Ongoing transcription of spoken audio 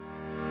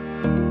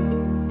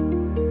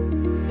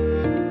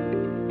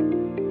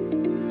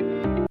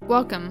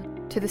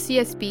Welcome to the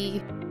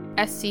CSB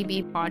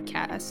SCB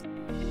podcast,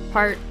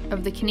 part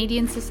of the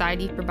Canadian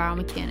Society for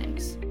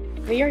Biomechanics.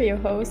 We are your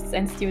hosts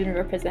and student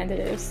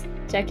representatives,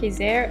 Jackie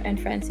Zaire and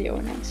Francie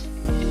Onash.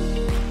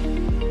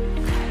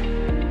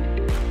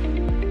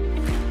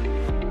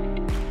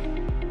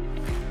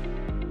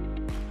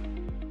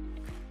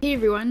 Hey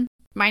everyone,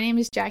 my name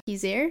is Jackie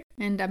Zaire,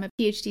 and I'm a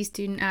PhD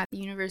student at the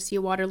University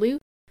of Waterloo,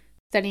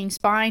 studying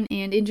spine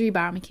and injury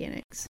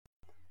biomechanics.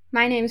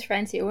 My name is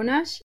Francie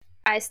Onash.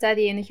 I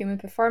study in the Human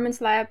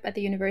Performance Lab at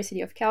the University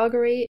of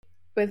Calgary,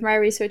 with my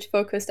research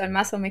focused on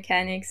muscle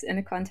mechanics in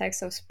the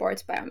context of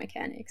sports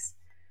biomechanics.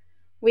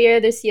 We are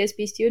the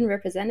CSB student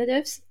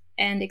representatives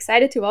and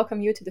excited to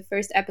welcome you to the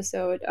first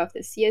episode of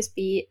the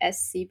CSB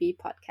SCB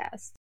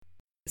podcast.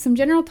 Some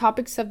general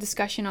topics of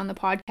discussion on the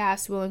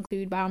podcast will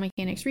include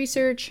biomechanics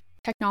research,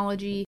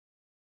 technology,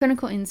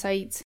 clinical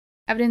insights,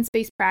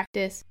 evidence-based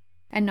practice,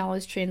 and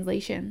knowledge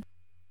translation.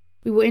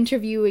 We will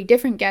interview a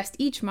different guest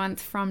each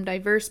month from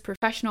diverse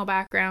professional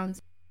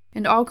backgrounds,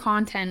 and all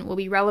content will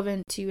be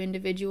relevant to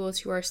individuals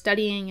who are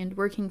studying and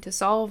working to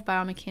solve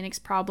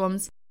biomechanics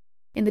problems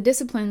in the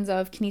disciplines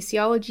of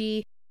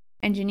kinesiology,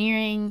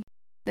 engineering,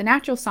 the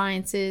natural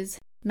sciences,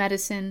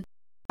 medicine,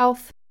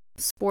 health,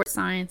 sports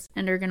science,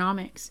 and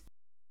ergonomics.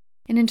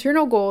 An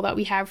internal goal that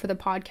we have for the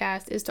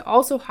podcast is to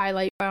also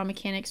highlight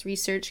biomechanics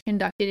research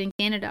conducted in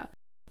Canada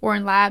or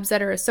in labs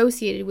that are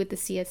associated with the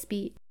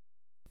CSB.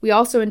 We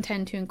also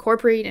intend to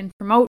incorporate and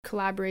promote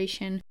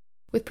collaboration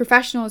with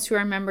professionals who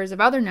are members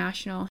of other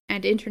national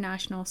and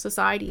international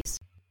societies.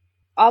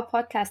 All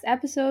podcast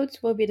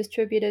episodes will be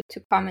distributed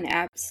to common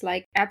apps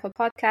like Apple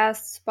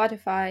Podcasts,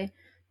 Spotify,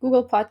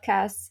 Google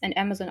Podcasts, and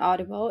Amazon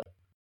Audible.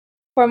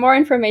 For more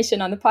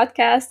information on the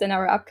podcast and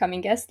our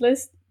upcoming guest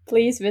list,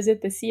 please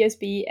visit the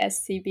CSB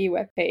SCB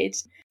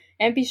webpage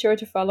and be sure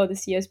to follow the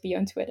CSB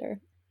on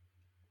Twitter.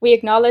 We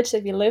acknowledge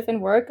that we live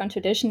and work on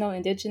traditional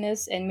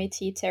Indigenous and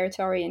Métis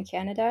territory in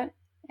Canada,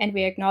 and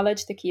we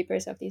acknowledge the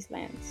keepers of these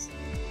lands.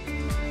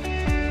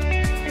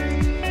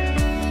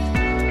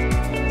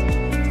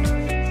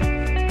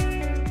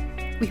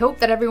 We hope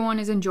that everyone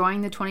is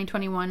enjoying the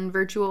 2021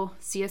 virtual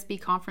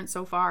CSB conference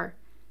so far.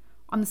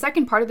 On the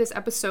second part of this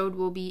episode,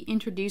 we'll be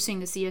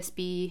introducing the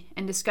CSB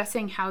and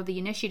discussing how the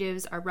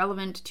initiatives are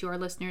relevant to our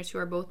listeners who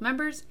are both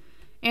members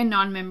and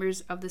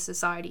non-members of the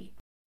society.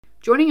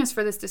 Joining us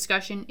for this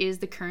discussion is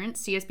the current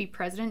CSB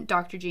president,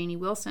 Dr. Janie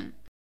Wilson.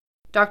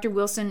 Dr.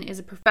 Wilson is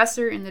a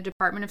professor in the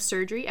Department of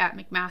Surgery at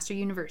McMaster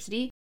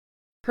University.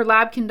 Her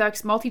lab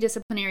conducts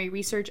multidisciplinary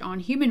research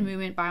on human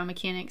movement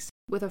biomechanics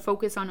with a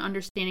focus on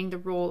understanding the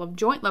role of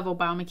joint-level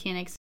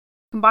biomechanics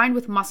combined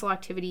with muscle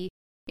activity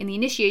in the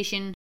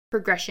initiation,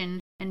 progression,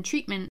 and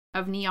treatment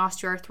of knee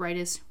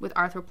osteoarthritis with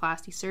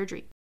arthroplasty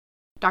surgery.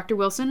 Dr.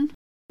 Wilson,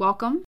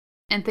 welcome,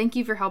 and thank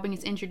you for helping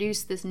us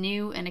introduce this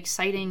new and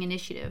exciting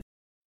initiative.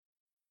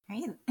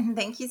 Great. And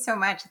thank you so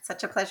much. It's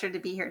such a pleasure to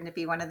be here and to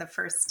be one of the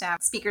first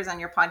speakers on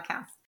your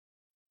podcast.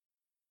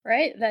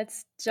 Right,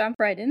 let's jump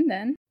right in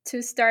then.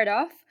 To start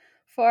off,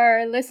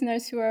 for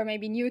listeners who are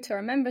maybe new to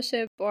our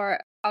membership or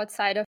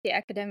outside of the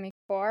academic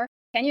core,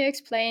 can you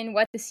explain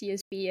what the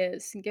CSB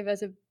is and give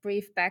us a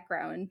brief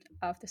background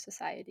of the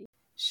society?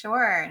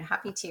 Sure,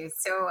 happy to.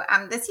 So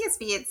the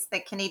CSB, it's the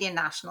Canadian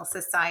National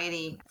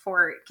Society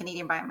for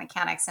Canadian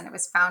Biomechanics, and it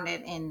was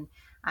founded in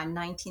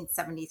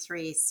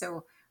 1973.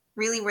 So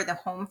really, we're the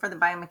home for the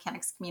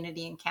biomechanics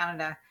community in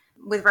Canada,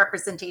 with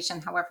representation,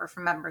 however,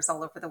 from members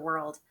all over the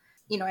world.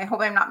 You know, I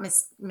hope I'm not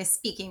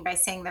misspeaking by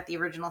saying that the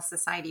original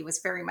society was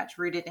very much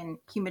rooted in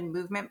human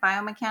movement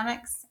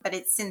biomechanics, but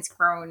it's since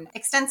grown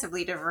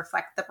extensively to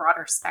reflect the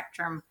broader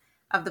spectrum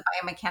of the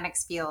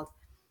biomechanics field.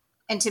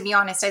 And to be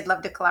honest, I'd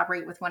love to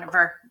collaborate with one of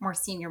our more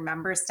senior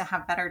members to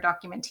have better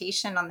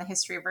documentation on the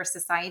history of our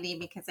society,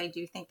 because I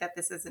do think that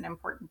this is an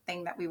important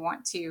thing that we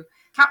want to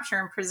capture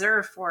and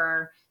preserve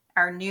for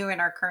our new and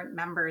our current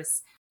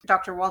members.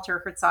 Dr. Walter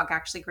Herzog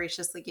actually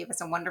graciously gave us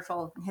a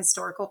wonderful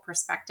historical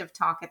perspective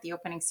talk at the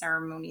opening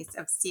ceremonies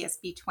of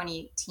CSB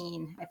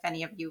 2018, if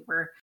any of you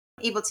were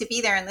able to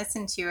be there and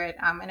listen to it.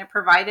 And it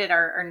provided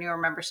our newer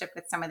membership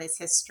with some of this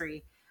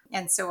history.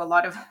 And so a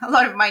lot of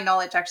my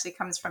knowledge actually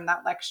comes from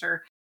that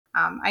lecture.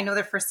 I know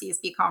the first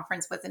CSB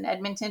conference was in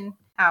Edmonton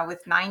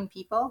with 9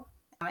 people,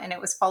 and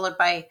it was followed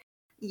by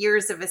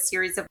years of a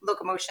series of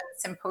locomotion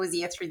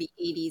symposia through the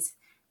 80s.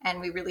 And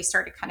we really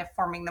started kind of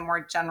forming the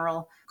more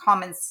general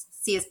common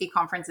CSB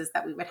conferences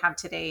that we would have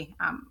today,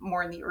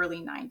 more in the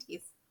early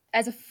 90s.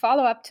 As a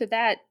follow-up to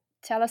that,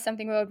 tell us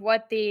something about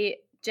what the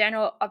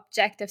general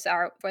objectives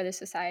are for the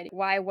society.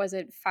 Why was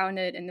it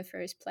founded in the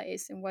first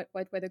place, and what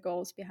were the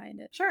goals behind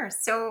it? Sure.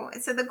 So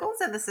the goals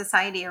of the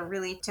society are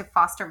really to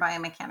foster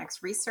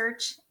biomechanics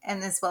research,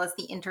 and as well as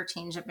the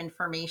interchange of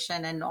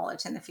information and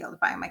knowledge in the field of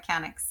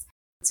biomechanics.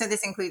 So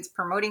this includes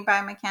promoting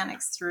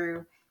biomechanics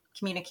through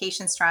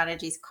communication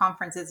strategies.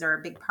 Conferences are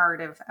a big part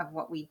of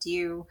what we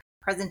do.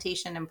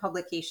 Presentation and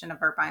publication of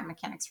our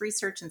biomechanics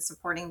research and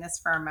supporting this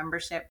for our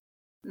membership.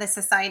 The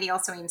society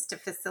also aims to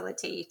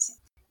facilitate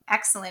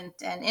excellent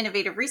and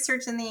innovative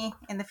research in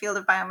the field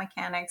of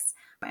biomechanics,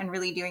 and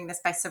really doing this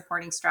by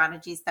supporting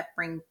strategies that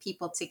bring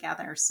people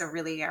together. So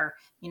really our,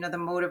 the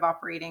mode of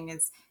operating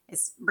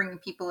is bringing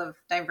people of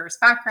diverse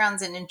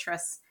backgrounds and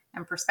interests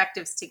and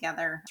perspectives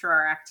together through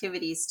our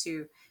activities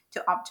to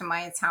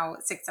optimize how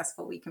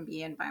successful we can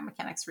be in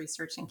biomechanics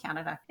research in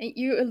Canada.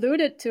 You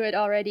alluded to it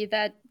already,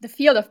 that the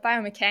field of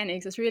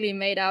biomechanics is really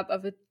made up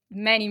of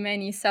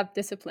many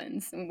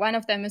subdisciplines. One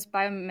of them is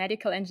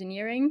biomedical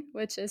engineering,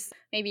 which is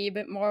maybe a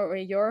bit more where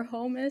your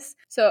home is.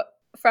 So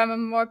from a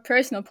more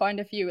personal point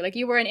of view, like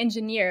you were an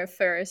engineer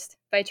first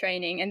by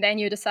training, and then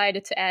you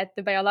decided to add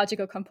the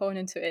biological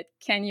component to it.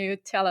 Can you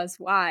tell us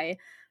why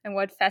and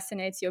what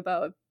fascinates you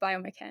about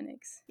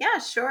biomechanics? Yeah,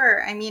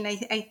 sure. I mean, I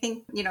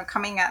think,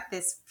 coming at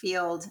this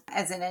field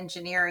as an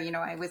engineer,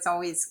 I was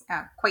always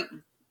quite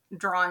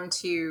drawn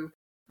to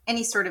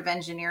any sort of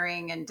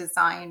engineering and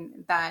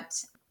design that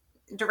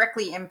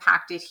directly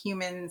impacted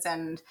humans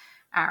and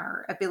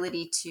our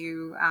ability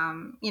to,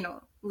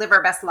 live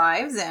our best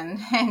lives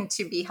and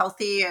to be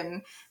healthy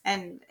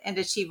and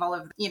achieve all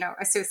of,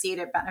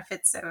 associated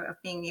benefits of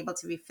being able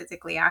to be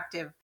physically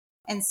active.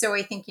 And so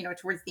I think,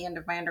 towards the end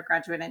of my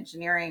undergraduate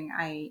engineering,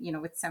 I,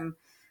 with some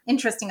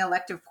interesting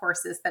elective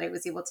courses that I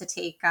was able to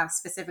take,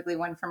 specifically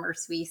one from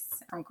Urs Wyss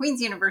from Queen's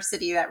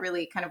University, that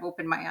really kind of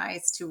opened my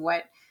eyes to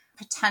what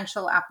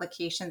potential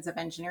applications of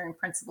engineering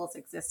principles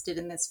existed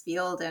in this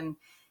field. And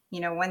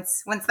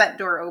once that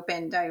door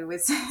opened, there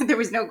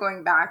was no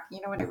going back,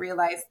 when I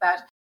realized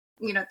that,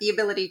 the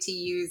ability to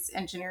use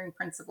engineering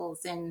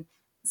principles in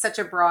such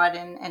a broad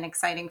and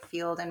exciting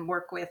field and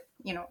work with,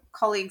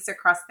 colleagues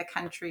across the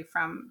country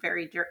from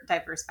very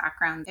diverse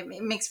backgrounds, it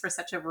makes for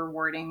such a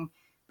rewarding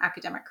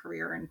academic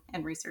career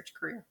and research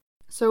career.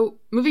 So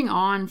moving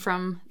on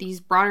from these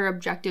broader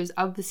objectives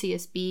of the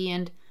CSB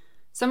and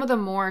some of the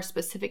more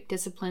specific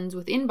disciplines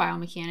within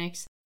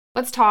biomechanics,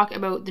 let's talk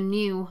about the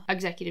new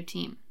executive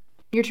team.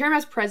 Your term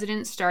as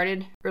president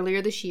started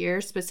earlier this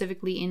year,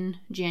 specifically in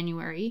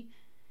January.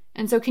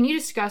 And so can you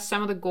discuss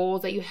some of the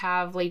goals that you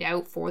have laid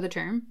out for the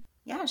term?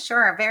 Yeah,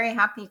 sure. Very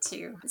happy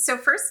to. So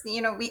first,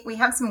 we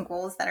have some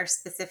goals that are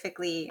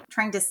specifically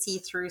trying to see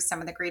through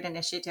some of the great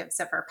initiatives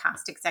of our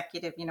past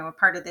executive. A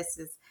part of this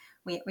is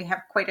we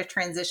have quite a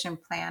transition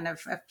plan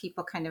of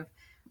people kind of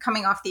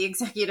coming off the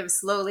executive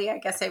slowly, I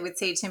guess I would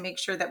say, to make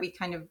sure that we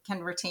kind of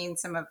can retain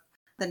some of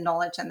the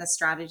knowledge and the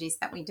strategies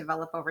that we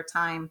develop over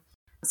time.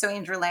 So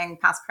Andrew Lang,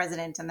 past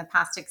president, and the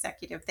past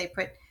executive, they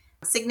put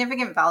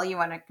significant value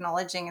on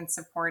acknowledging and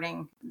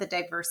supporting the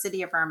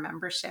diversity of our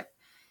membership,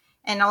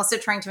 and also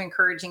trying to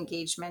encourage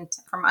engagement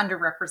from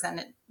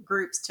underrepresented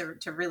groups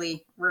to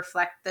really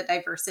reflect the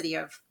diversity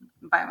of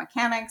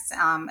biomechanics,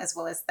 as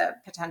well as the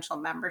potential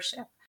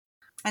membership.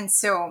 And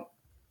so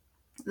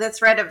the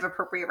thread of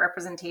appropriate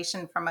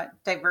representation from a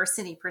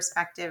diversity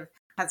perspective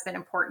has been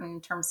important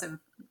in terms of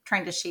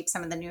trying to shape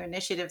some of the new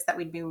initiatives that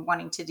we'd be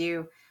wanting to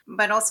do,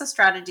 but also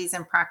strategies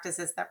and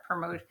practices that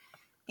promote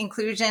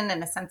inclusion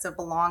and a sense of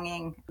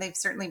belonging. They've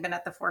certainly been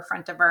at the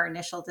forefront of our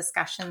initial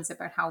discussions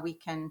about how we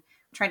can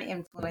try to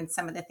influence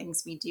some of the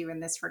things we do in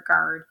this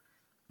regard.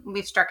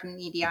 We've struck an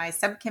EDI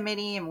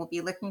subcommittee, and we'll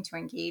be looking to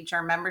engage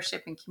our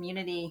membership and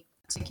community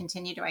to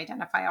continue to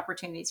identify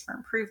opportunities for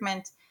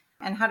improvement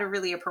and how to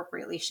really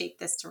appropriately shape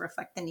this to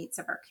reflect the needs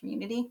of our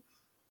community.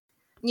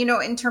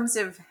 In terms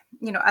of,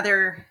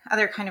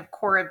 other kind of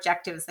core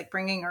objectives, like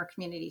bringing our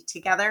community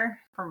together,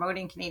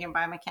 promoting Canadian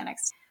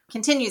biomechanics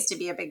continues to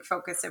be a big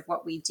focus of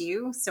what we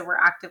do. So we're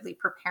actively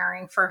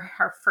preparing for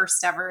our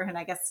first ever, and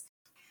I guess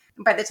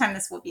by the time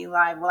this will be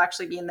live, we'll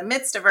actually be in the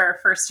midst of our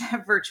first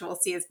virtual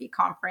CSB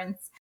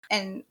conference,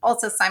 and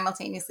also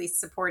simultaneously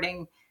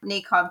supporting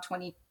NACOB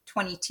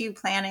 2022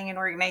 planning and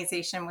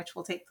organization, which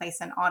will take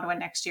place in Ottawa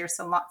next year.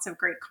 So lots of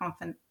great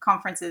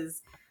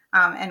conferences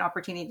and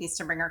opportunities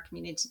to bring our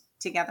community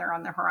together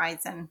on the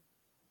horizon.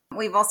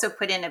 We've also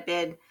put in a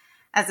bid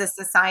as a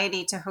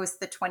society to host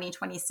the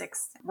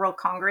 2026 World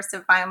Congress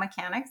of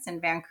Biomechanics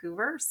in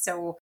Vancouver.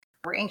 So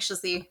we're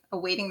anxiously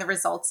awaiting the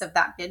results of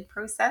that bid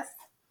process.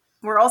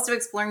 We're also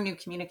exploring new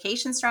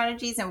communication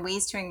strategies and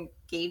ways to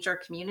engage our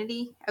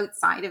community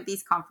outside of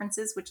these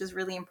conferences, which is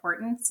really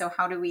important. So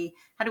how do we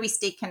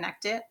stay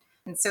connected?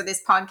 And so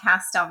this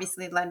podcast,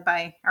 obviously led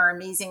by our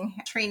amazing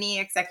trainee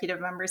executive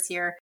members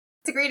here,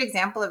 it's a great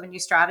example of a new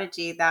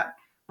strategy that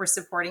we're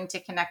supporting to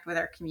connect with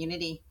our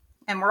community.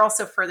 And we're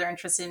also further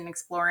interested in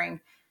exploring,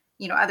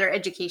 other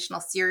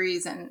educational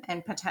series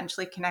and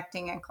potentially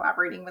connecting and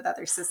collaborating with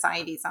other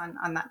societies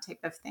on that type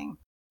of thing.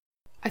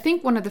 I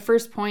think one of the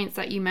first points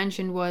that you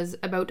mentioned was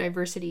about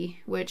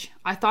diversity, which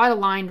I thought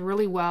aligned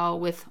really well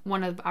with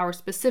one of our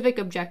specific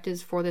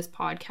objectives for this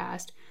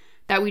podcast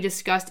that we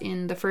discussed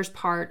in the first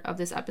part of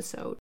this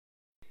episode.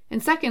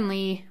 And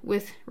secondly,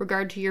 with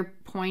regard to your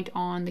point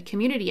on the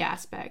community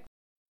aspect,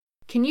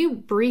 can you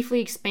briefly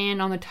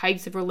expand on the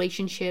types of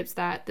relationships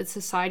that the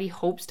society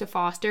hopes to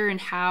foster and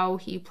how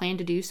you plan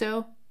to do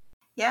so?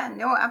 Yeah,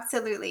 no,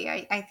 absolutely.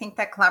 I think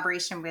that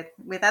collaboration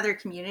with other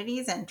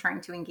communities and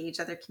trying to engage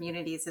other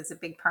communities is a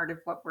big part of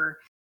what we're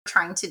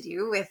trying to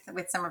do with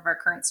some of our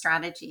current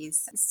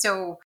strategies.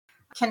 So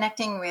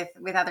connecting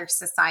with other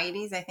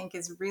societies, I think,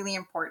 is really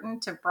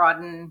important to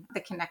broaden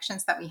the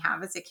connections that we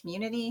have as a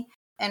community.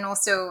 And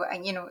also,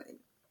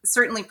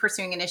 certainly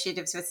pursuing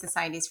initiatives with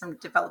societies from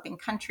developing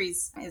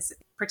countries is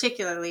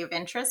particularly of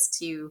interest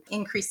to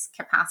increase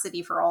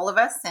capacity for all of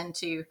us and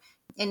to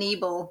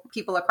enable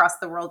people across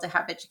the world to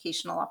have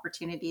educational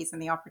opportunities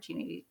and the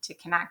opportunity to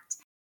connect.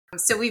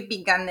 So we've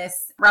begun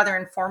this rather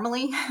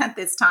informally at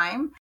this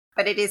time,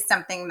 but it is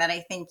something that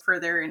I think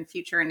further in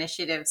future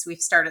initiatives, we've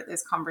started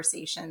those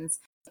conversations.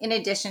 In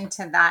addition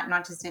to that,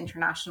 not just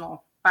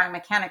international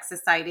biomechanics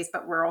societies,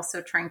 but we're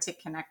also trying to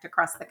connect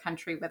across the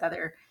country with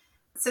other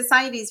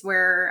societies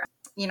where,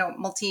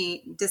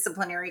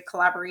 multidisciplinary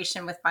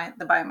collaboration with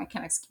the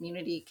biomechanics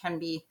community can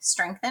be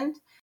strengthened.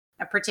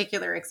 A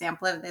particular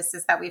example of this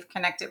is that we've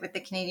connected with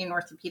the Canadian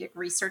Orthopedic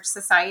Research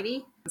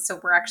Society. So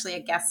we're actually a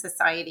guest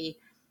society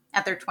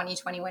at their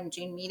 2021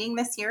 June meeting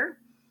this year.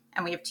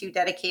 And we have 2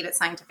 dedicated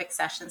scientific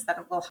sessions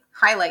that will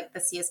highlight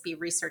the CSB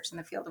research in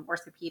the field of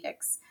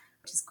orthopedics,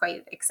 which is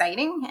quite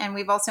exciting. And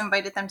we've also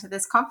invited them to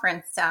this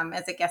conference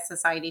as a guest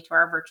society to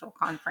our virtual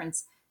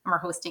conference. And we're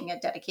hosting a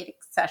dedicated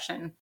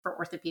session for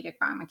orthopedic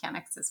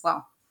biomechanics as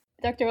well.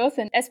 Dr.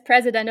 Wilson, as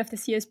president of the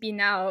CSB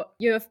now,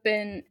 you have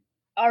been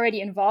already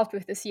involved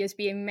with the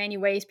CSB in many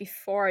ways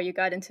before you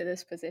got into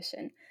this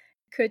position.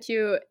 Could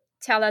you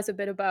tell us a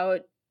bit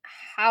about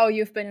how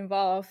you've been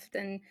involved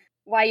and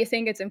why you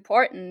think it's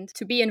important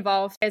to be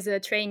involved as a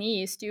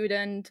trainee,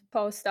 student,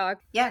 postdoc?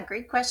 Yeah,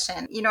 great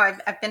question.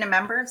 I've been a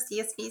member of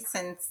CSB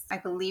since, I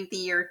believe, the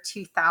year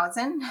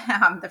 2000,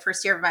 the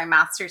first year of my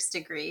master's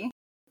degree.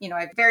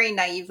 I very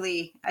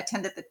naively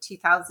attended the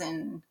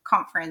 2000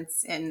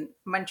 conference in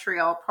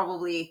Montreal,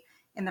 probably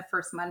in the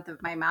first month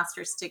of my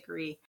master's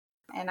degree.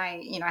 And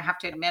I have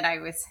to admit, I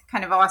was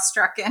kind of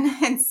awestruck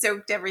and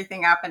soaked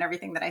everything up and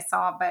everything that I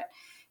saw. But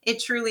it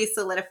truly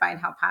solidified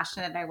how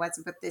passionate I was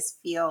about this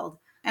field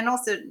and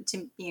also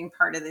to being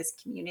part of this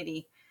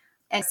community.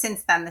 And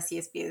since then, the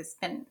CSB has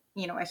been,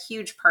 a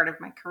huge part of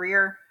my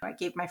career. I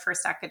gave my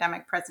first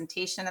academic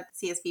presentation at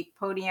the CSB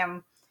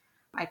podium.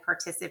 I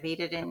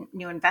participated in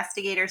new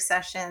investigator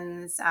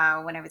sessions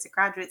when I was a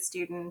graduate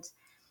student.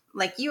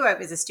 Like you, I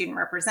was a student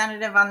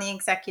representative on the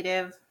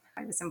executive.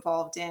 I was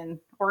involved in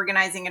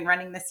organizing and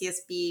running the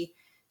CSB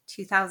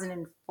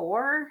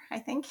 2004, I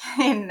think,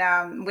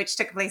 which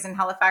took place in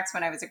Halifax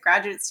when I was a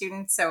graduate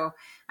student. So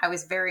I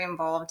was very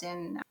involved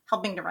in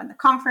helping to run the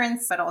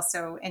conference, but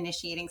also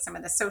initiating some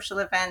of the social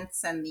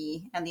events and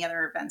the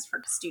other events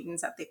for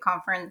students at the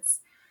conference.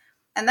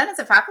 And then as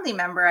a faculty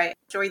member, I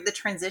enjoyed the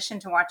transition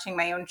to watching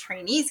my own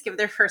trainees give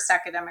their first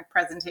academic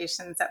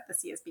presentations at the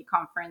CSB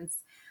conference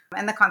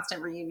and the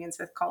constant reunions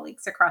with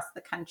colleagues across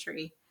the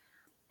country.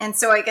 And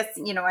so I guess,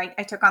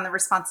 I took on the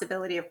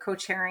responsibility of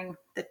co-chairing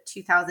the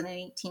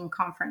 2018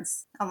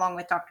 conference along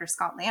with Dr.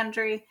 Scott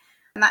Landry.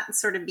 And that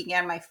sort of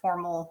began my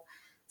formal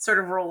sort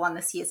of role on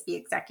the CSB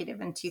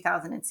executive in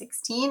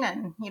 2016.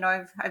 And,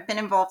 I've been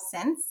involved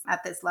since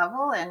at this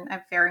level, and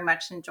I've very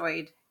much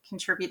enjoyed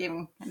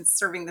contributing and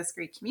serving this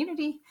great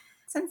community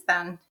since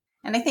then.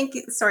 And I think,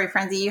 sorry,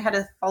 Franzi, you had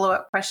a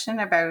follow-up question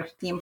about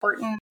the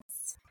importance.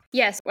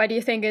 Yes. Why do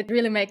you think it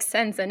really makes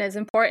sense and is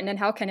important, and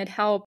how can it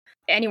help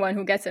anyone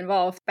who gets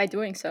involved by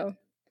doing so?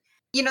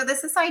 The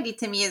society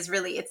to me is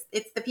really,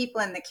 it's the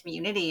people in the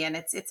community, and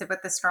it's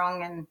about the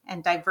strong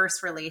and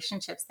diverse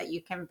relationships that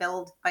you can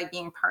build by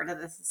being part of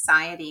the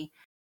society.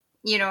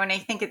 And I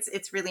think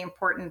it's really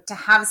important to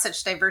have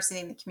such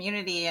diversity in the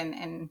community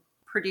and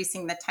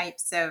producing the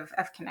types of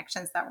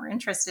connections that we're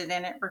interested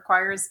in. It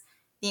requires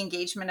the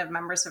engagement of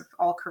members of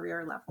all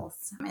career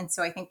levels. And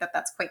so I think that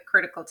that's quite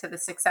critical to the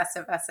success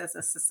of us as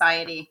a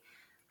society.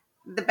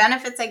 The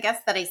benefits, I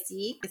guess, that I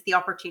see is the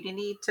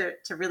opportunity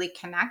to really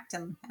connect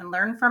and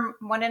learn from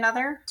one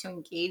another, to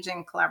engage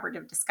in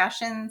collaborative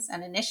discussions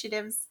and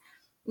initiatives.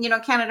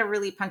 Canada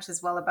really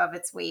punches well above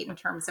its weight in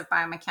terms of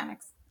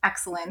biomechanics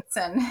excellence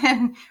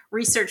and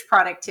research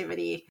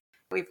productivity.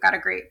 We've got a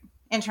great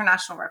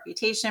international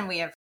reputation. We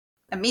have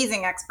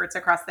amazing experts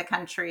across the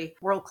country,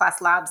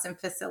 world-class labs and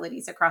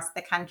facilities across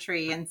the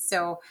country. And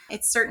so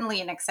it's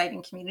certainly an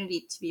exciting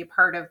community to be a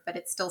part of, but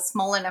it's still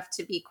small enough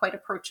to be quite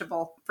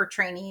approachable for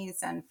trainees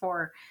and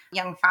for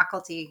young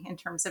faculty in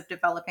terms of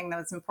developing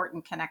those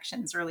important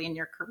connections early in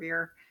your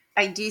career.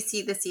 I do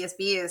see the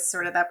CSB as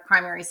sort of that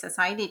primary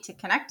society to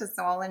connect us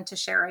all and to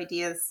share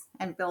ideas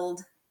and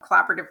build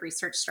collaborative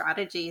research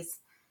strategies.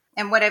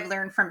 And what I've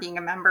learned from being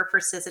a member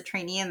first as a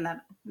trainee and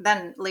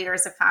then later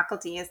as a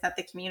faculty is that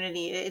the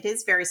community, it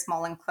is very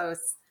small and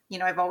close.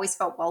 I've always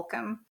felt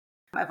welcome.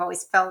 I've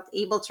always felt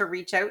able to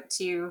reach out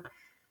to,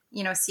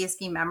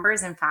 CSB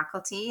members and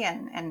faculty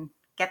and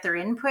get their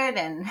input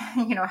and,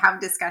 have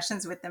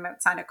discussions with them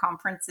outside of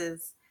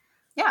conferences.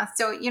 Yeah.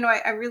 So,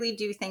 I really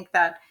do think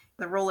that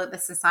the role of the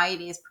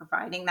society is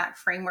providing that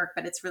framework,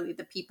 but it's really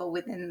the people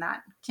within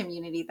that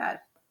community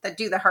that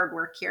do the hard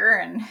work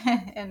here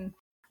and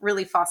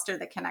really foster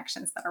the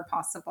connections that are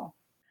possible.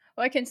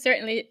 Well, I can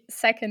certainly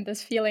second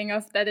this feeling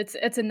of that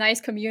it's a nice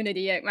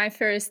community. Like, my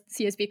first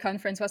CSB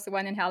conference was the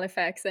one in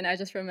Halifax, and I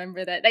just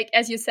remember that, like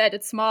as you said,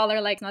 it's smaller,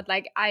 like not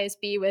like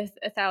ISB with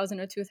 1,000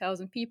 or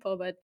 2,000 people,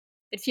 but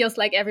it feels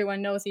like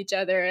everyone knows each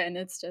other, and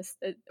it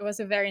was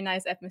a very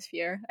nice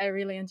atmosphere. I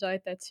really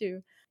enjoyed that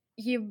too.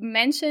 You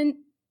mentioned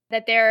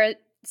that there are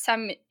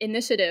some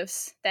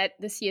initiatives that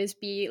the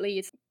CSB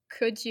leads.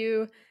 Could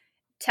you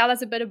tell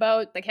us a bit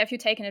about, like, have you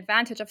taken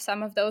advantage of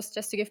some of those,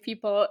 just to give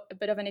people a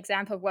bit of an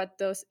example of what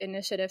those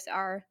initiatives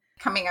are?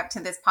 Coming up to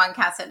this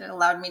podcast, it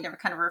allowed me to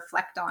kind of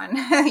reflect on,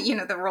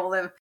 the role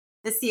of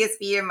the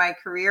CSB in my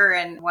career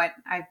and what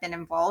I've been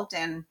involved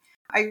in.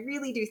 I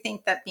really do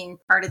think that being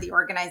part of the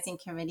organizing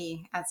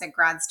committee as a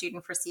grad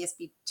student for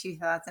CSB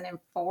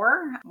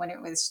 2004, when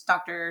it was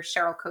Dr.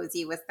 Cheryl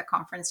Cozy was the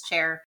conference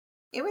chair,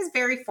 it was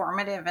very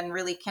formative and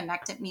really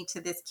connected me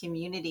to this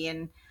community.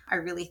 And I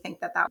really think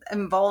that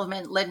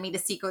involvement led me to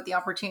seek out the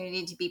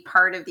opportunity to be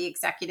part of the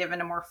executive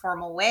in a more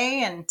formal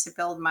way and to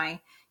build my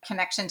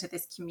connection to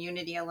this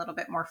community a little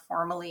bit more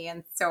formally.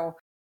 And so,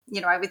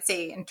 I would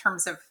say in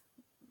terms of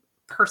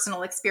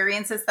personal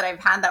experiences that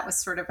I've had, that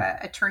was sort of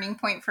a turning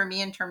point for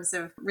me in terms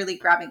of really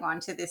grabbing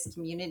onto this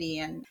community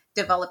and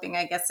developing,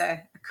 I guess,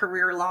 a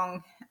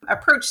career-long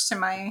approach to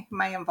my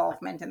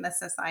involvement in the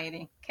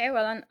society. Okay,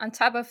 well, on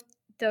top of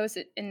those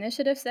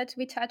initiatives that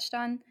we touched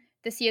on,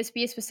 the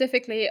CSB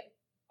specifically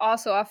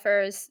also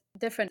offers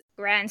different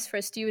grants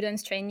for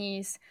students,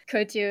 trainees.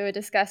 Could you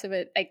discuss a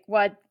bit, like,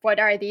 what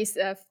are these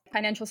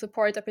financial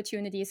support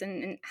opportunities,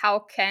 and how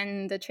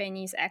can the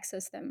trainees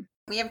access them?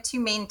 We have two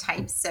main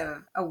types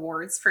of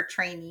awards for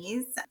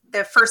trainees.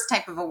 The first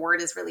type of award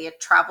is really a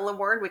travel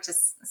award, which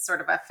is sort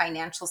of a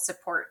financial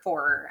support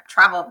for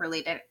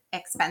travel-related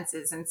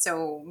expenses. And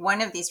so one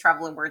of these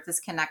travel awards is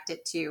connected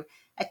to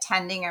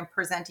attending and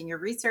presenting your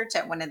research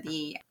at one of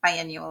the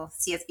biennial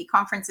CSB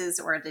conferences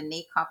or at a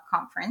NACOP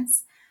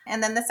conference.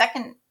 And then the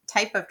second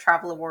type of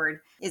travel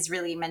award is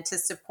really meant to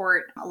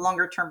support a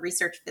longer term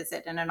research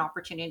visit and an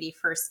opportunity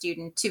for a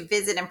student to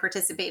visit and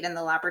participate in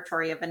the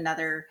laboratory of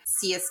another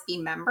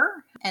CSB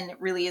member. And it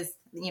really is,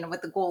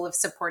 with the goal of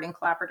supporting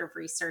collaborative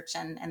research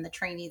and the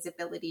trainee's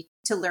ability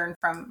to learn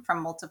from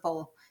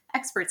multiple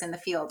experts in the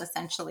field,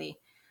 essentially.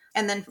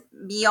 And then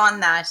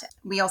beyond that,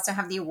 we also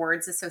have the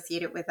awards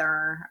associated with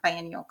our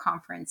biennial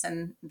conference.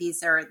 And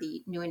these are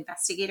the New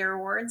Investigator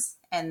Awards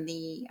and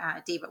the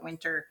David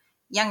Winter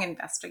Young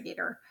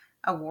Investigator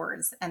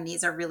Awards. And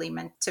these are really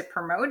meant to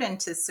promote and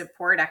to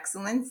support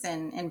excellence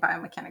in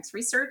biomechanics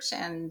research.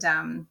 And,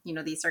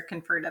 these are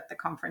conferred at the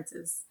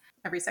conferences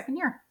every second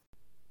year.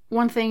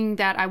 One thing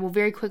that I will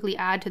very quickly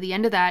add to the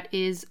end of that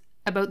is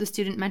about the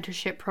Student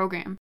Mentorship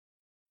Program.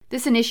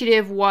 This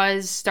initiative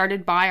was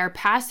started by our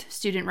past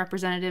student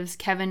representatives,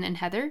 Kevin and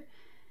Heather.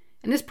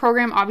 And this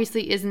program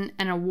obviously isn't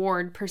an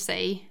award per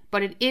se,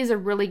 but it is a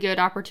really good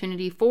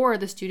opportunity for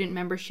the student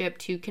membership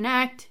to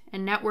connect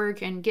and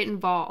network and get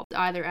involved,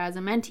 either as a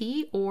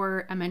mentee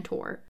or a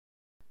mentor.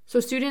 So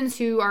students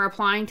who are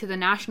applying to the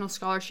national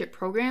scholarship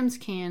programs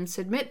can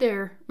submit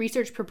their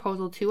research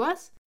proposal to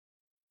us,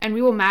 and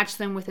we will match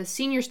them with a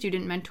senior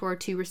student mentor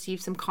to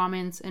receive some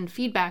comments and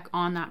feedback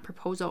on that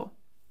proposal.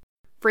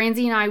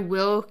 Franzi and I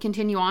will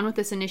continue on with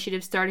this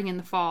initiative starting in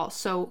the fall,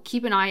 so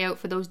keep an eye out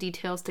for those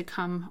details to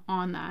come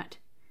on that.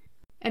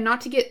 And not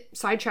to get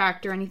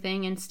sidetracked or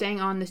anything, and staying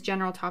on this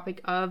general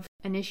topic of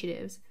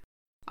initiatives,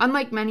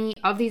 unlike many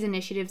of these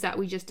initiatives that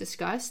we just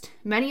discussed,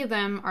 many of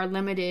them are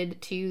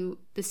limited to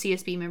the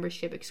CSB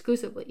membership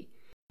exclusively.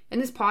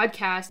 And this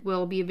podcast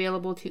will be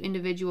available to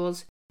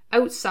individuals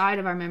outside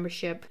of our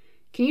membership.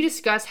 Can you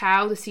discuss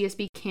how the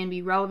CSB can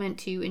be relevant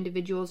to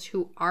individuals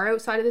who are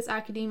outside of this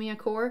academia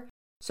core?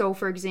 So,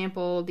 for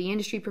example, the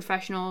industry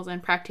professionals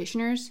and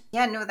practitioners?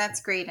 Yeah, no,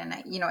 that's great. And,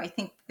 I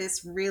think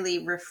this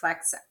really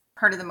reflects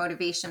part of the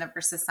motivation of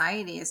our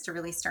society is to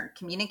really start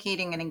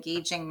communicating and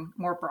engaging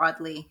more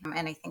broadly.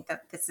 And I think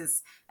that this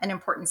is an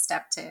important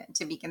step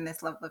to begin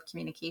this level of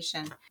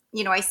communication.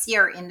 I see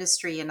our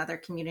industry and other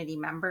community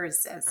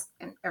members as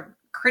a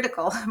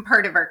critical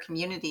part of our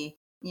community.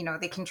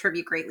 They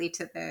contribute greatly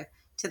to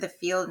the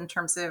field in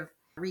terms of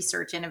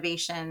research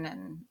innovation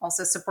and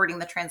also supporting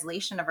the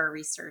translation of our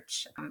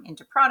research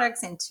into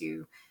products,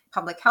 into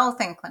public health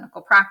and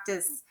clinical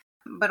practice.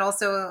 But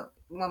also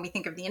when we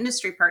think of the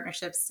industry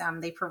partnerships,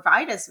 they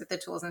provide us with the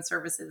tools and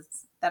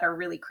services that are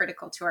really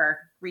critical to our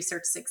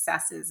research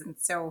successes. And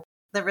so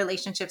the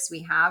relationships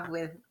we have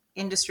with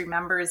industry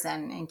members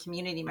and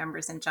community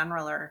members in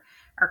general are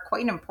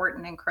quite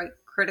important and quite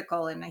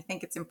critical. And I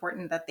think it's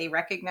important that they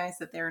recognize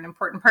that they're an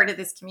important part of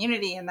this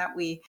community, and that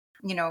we,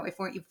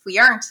 if we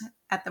aren't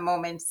at the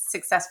moment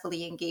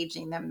successfully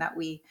engaging them, that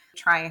we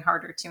try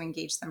harder to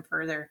engage them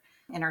further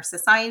in our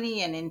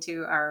society and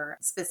into our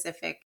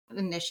specific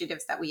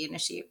initiatives that we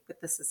initiate with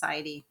the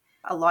society.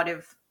 A lot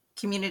of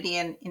community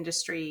and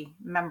industry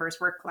members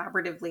work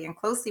collaboratively and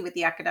closely with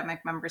the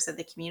academic members of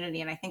the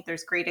community. And I think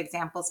there's great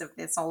examples of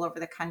this all over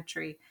the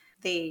country.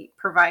 They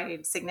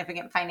provide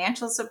significant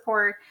financial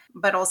support,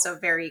 but also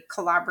very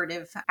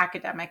collaborative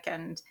academic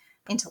and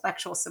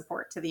intellectual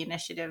support to the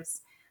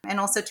initiatives. and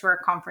also to our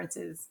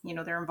conferences.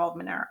 Their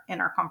involvement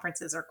in our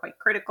conferences are quite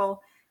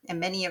critical. And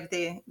many of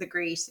the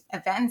great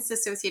events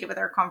associated with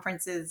our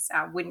conferences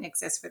wouldn't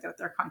exist without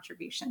their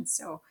contributions.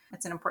 So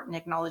it's an important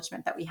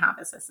acknowledgement that we have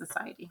as a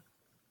society.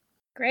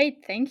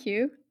 Great, thank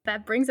you.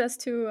 That brings us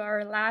to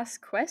our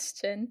last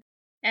question.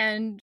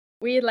 And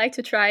we'd like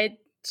to try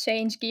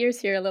change gears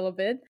here a little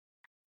bit.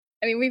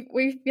 I mean,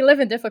 we live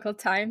in difficult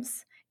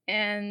times,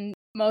 and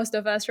most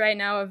of us right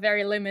now are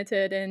very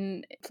limited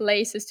in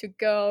places to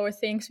go or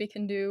things we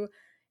can do.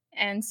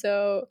 And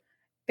so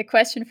the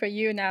question for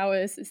you now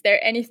is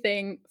there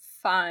anything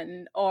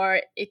fun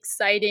or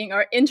exciting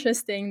or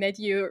interesting that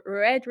you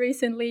read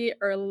recently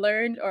or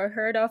learned or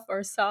heard of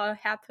or saw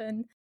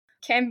happen?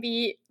 Can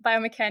be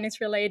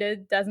biomechanics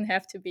related, doesn't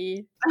have to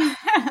be.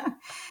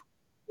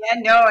 Yeah,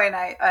 no, and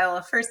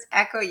I'll first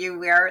echo you.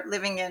 We are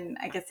living in,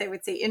 I guess I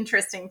would say,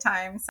 interesting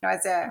times.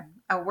 As a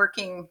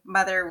working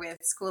mother with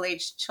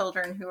school-aged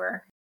children who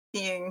are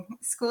being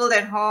schooled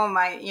at home,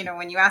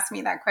 when you ask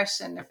me that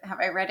question,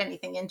 have I read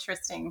anything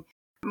interesting?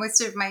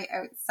 Most of my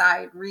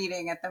outside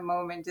reading at the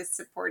moment is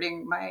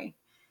supporting my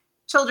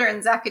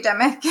children's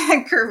academic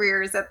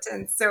careers.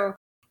 And so,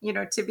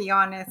 to be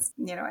honest,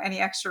 any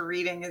extra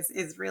reading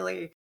is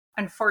really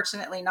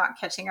unfortunately not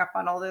catching up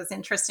on all those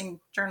interesting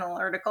journal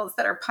articles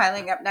that are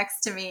piling up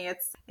next to me.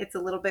 It's a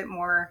little bit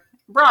more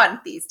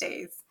broad these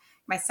days.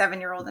 My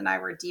 7-year-old and I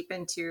were deep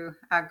into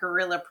a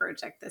gorilla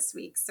project this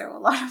week. So a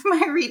lot of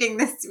my reading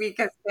this week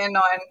has been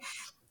on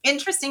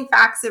interesting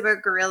facts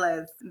about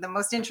gorillas. The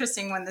most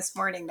interesting one this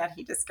morning that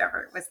he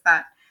discovered was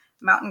that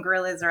mountain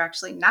gorillas are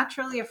actually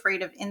naturally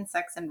afraid of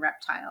insects and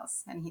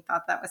reptiles. And he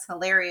thought that was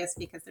hilarious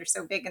because they're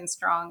so big and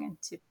strong, and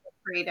to be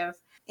afraid of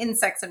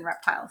insects and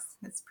reptiles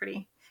is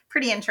pretty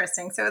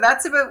interesting. So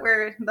that's about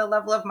where the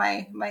level of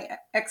my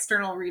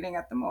external reading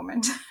at the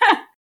moment.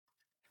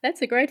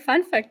 That's a great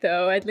fun fact,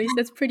 though. At least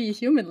that's pretty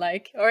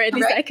human-like, or at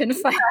least Right? I can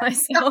find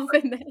myself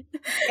in that.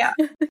 Yeah.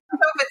 I don't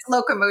know if it's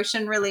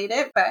locomotion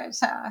related, but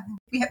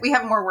we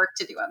have more work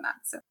to do on that.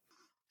 So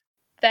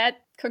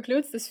that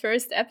concludes this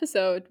first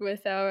episode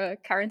with our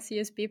current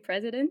CSB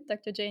president,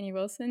 Dr. Janie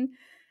Wilson.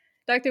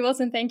 Dr.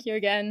 Wilson, thank you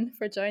again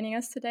for joining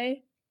us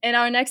today. In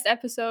our next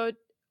episode,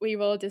 we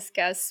will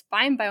discuss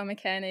spine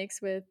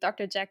biomechanics with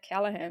Dr. Jack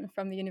Callahan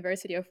from the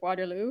University of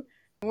Waterloo.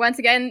 Once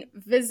again,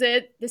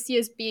 visit the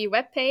CSB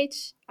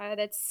webpage,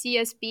 that's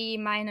csb-scb.com,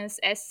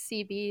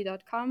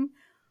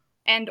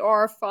 and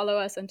or follow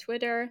us on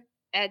Twitter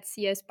at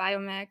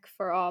csbiomech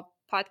for all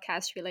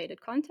podcast-related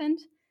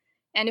content.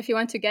 And if you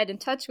want to get in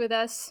touch with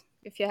us,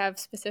 if you have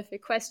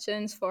specific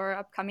questions for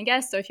upcoming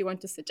guests, or if you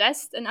want to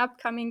suggest an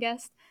upcoming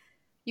guest,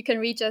 you can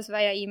reach us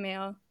via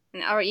email.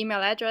 And our email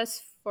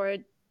address for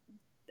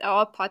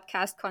our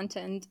podcast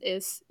content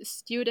is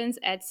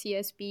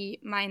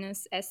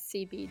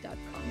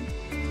students@csb-scb.com.